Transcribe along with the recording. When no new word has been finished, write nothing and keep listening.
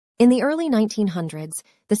In the early 1900s,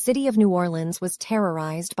 the city of New Orleans was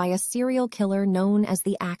terrorized by a serial killer known as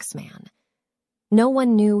the Axeman. No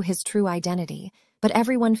one knew his true identity, but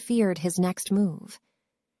everyone feared his next move.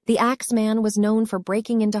 The Axeman was known for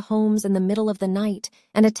breaking into homes in the middle of the night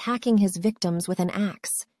and attacking his victims with an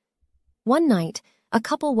axe. One night, a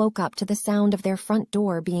couple woke up to the sound of their front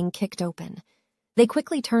door being kicked open. They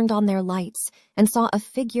quickly turned on their lights and saw a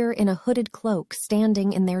figure in a hooded cloak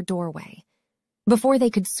standing in their doorway. Before they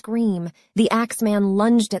could scream, the Axeman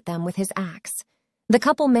lunged at them with his axe. The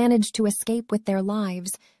couple managed to escape with their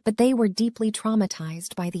lives, but they were deeply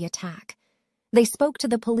traumatized by the attack. They spoke to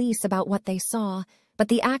the police about what they saw, but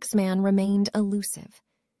the Axeman remained elusive.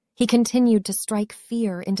 He continued to strike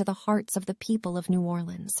fear into the hearts of the people of New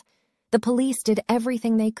Orleans. The police did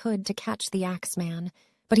everything they could to catch the Axeman,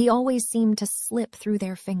 but he always seemed to slip through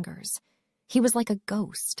their fingers. He was like a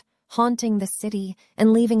ghost, haunting the city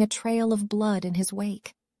and leaving a trail of blood in his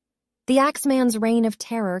wake. The Axeman's reign of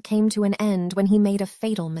terror came to an end when he made a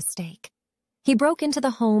fatal mistake. He broke into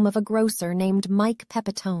the home of a grocer named Mike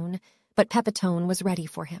Pepitone, but Pepitone was ready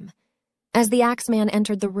for him. As the Axeman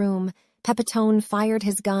entered the room, Pepitone fired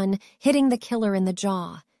his gun, hitting the killer in the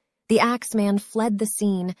jaw. The Axeman fled the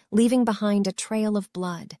scene, leaving behind a trail of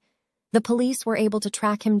blood. The police were able to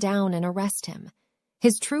track him down and arrest him.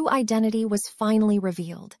 His true identity was finally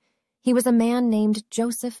revealed. He was a man named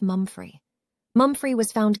Joseph Mumfree. Mumfree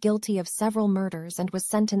was found guilty of several murders and was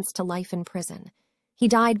sentenced to life in prison. He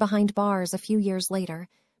died behind bars a few years later,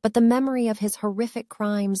 but the memory of his horrific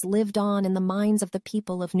crimes lived on in the minds of the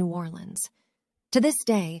people of New Orleans. To this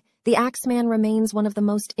day, the Axeman remains one of the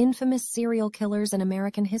most infamous serial killers in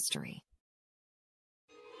American history.